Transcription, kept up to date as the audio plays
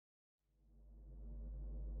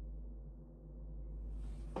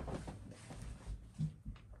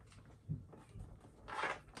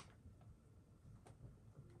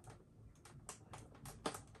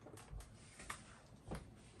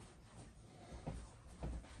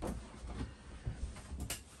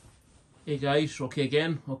Hey guys, Rocky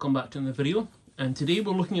again. Welcome back to another video. And today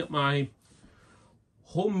we're looking at my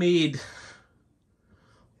homemade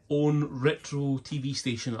own retro TV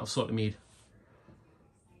station that I've sort of made.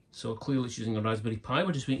 So clearly it's using a Raspberry Pi,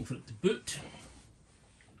 we're just waiting for it to boot.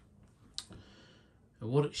 And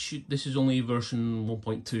what it should, this is only version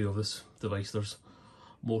 1.2 of this device, there's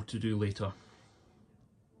more to do later.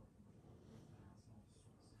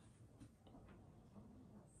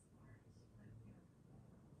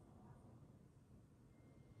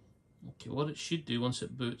 Okay, what it should do once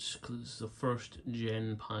it boots, because it's the first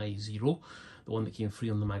Gen Pi Zero, the one that came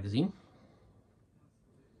free on the magazine,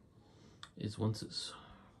 is once it's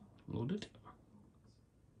loaded.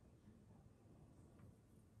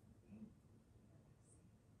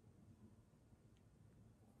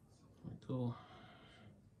 There we go.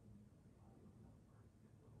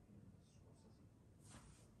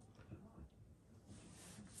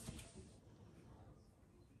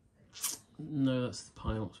 Now that's the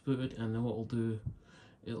Pi Ops booted, and then what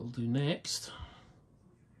it'll do next,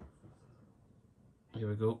 here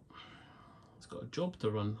we go, it's got a job to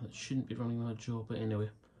run. It shouldn't be running that job, but anyway,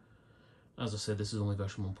 as I said, this is only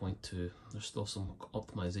version 1.2, there's still some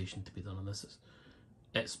optimization to be done on this.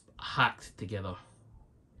 It's hacked together,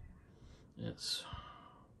 it's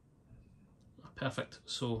perfect.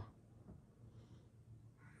 So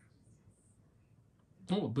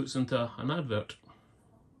it boots into an advert,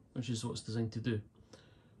 which is what it's designed to do,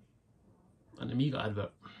 an Amiga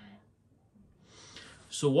advert.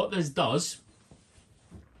 So what this does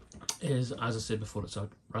is, as I said before, it's a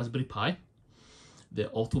Raspberry Pi that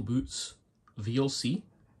auto boots VLC,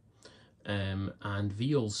 and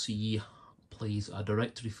VLC plays a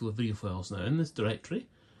directory full of video files. Now in this directory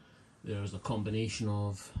there's a combination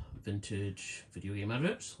of vintage video game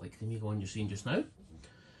adverts like the Amiga one you're seeing just now,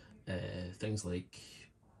 things like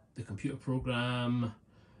the computer program,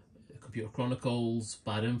 Computer Chronicles,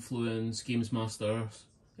 Bad Influence, Games Master.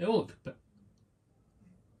 Oh look, there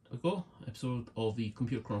we go, episode of the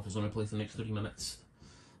Computer Chronicles on I play for the next 30 minutes.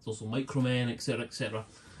 There's also Micromen, etc, etc,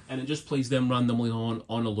 and it just plays them randomly on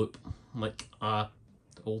a loop, like a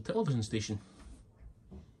old television station.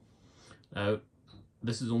 Now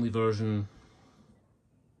this is only version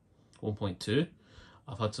 1.2.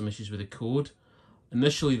 I've had some issues with the code.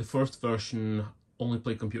 Initially the first version only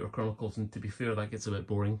played Computer Chronicles, and to be fair that gets a bit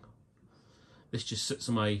boring. This just sits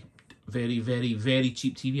on my very, very, very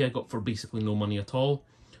cheap TV I got for basically no money at all,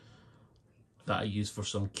 that I use for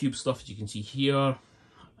some Cube stuff, as you can see here.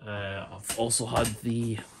 I've also had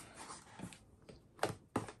the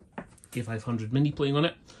K500 Mini playing on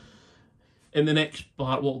it. In the next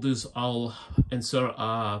part, what I'll do is I'll insert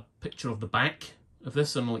a picture of the back of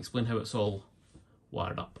this and I'll explain how it's all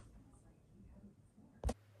wired up.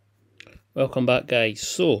 Welcome back guys.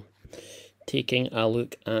 So, taking a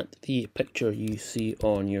look at the picture you see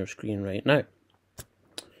on your screen right now.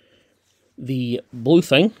 The blue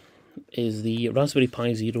thing is the Raspberry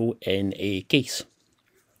Pi Zero in a case.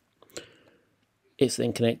 It's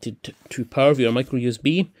then connected to power via micro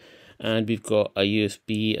USB, and we've got a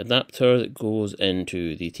USB adapter that goes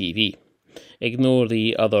into the TV. Ignore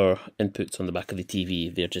the other inputs on the back of the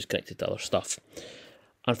TV, they're just connected to other stuff.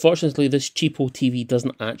 Unfortunately, this cheapo TV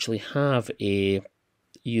doesn't actually have a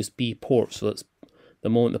USB port, so that's the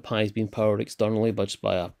moment the Pi is being powered externally by just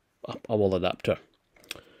by a wall adapter.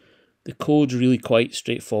 The code's really quite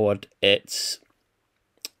straightforward. It's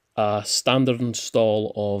a standard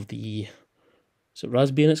install of the, is it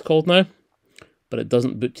Raspbian it's called now? But it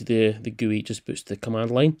doesn't boot to the GUI, it just boots to the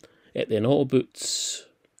command line. It then auto boots,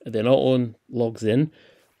 it then auto logs in,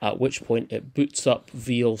 at which point it boots up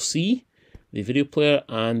VLC, the video player,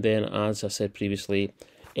 and then, as I said previously,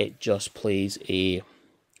 it just plays a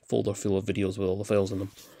folder full of videos with all the files in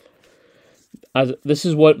them. As this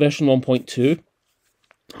is what version 1.2.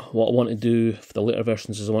 What I want to do for the later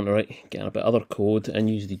versions is I want to get a bit other code and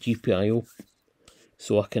use the GPIO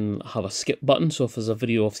so I can have a skip button. So if there's a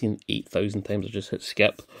video I've seen 8,000 times, I'll just hit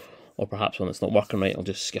skip, or perhaps when it's not working right, I'll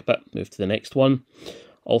just skip it, move to the next one.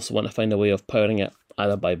 Also want to find a way of powering it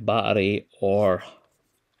either by battery or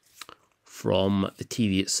from the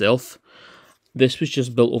TV itself. This was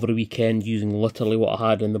just built over the weekend using literally what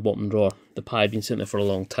I had in the bottom drawer. The Pi had been sitting there for a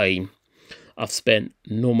long time. I've spent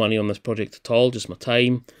no money on this project at all, just my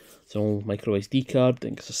time. It's an old micro SD card, I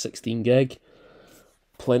think it's a 16 gig.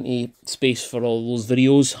 Plenty space for all those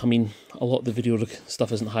videos. I mean, a lot of the video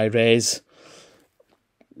stuff isn't high res.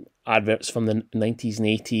 Adverts from the 90s and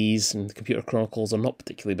 80s and the Computer Chronicles are not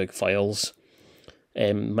particularly big files.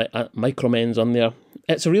 Micromen's on there.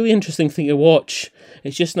 It's a really interesting thing to watch.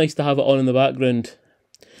 It's just nice to have it on in the background,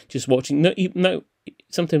 just watching. Now,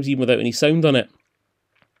 sometimes even without any sound on it.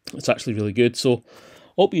 It's actually really good. So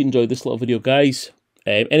hope you enjoyed this little video, guys.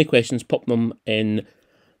 Any questions, pop them in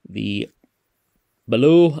the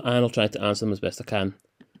below and I'll try to answer them as best I can.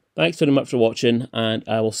 Thanks very much for watching, and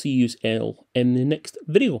I will see you all in the next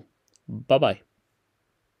video. Bye bye.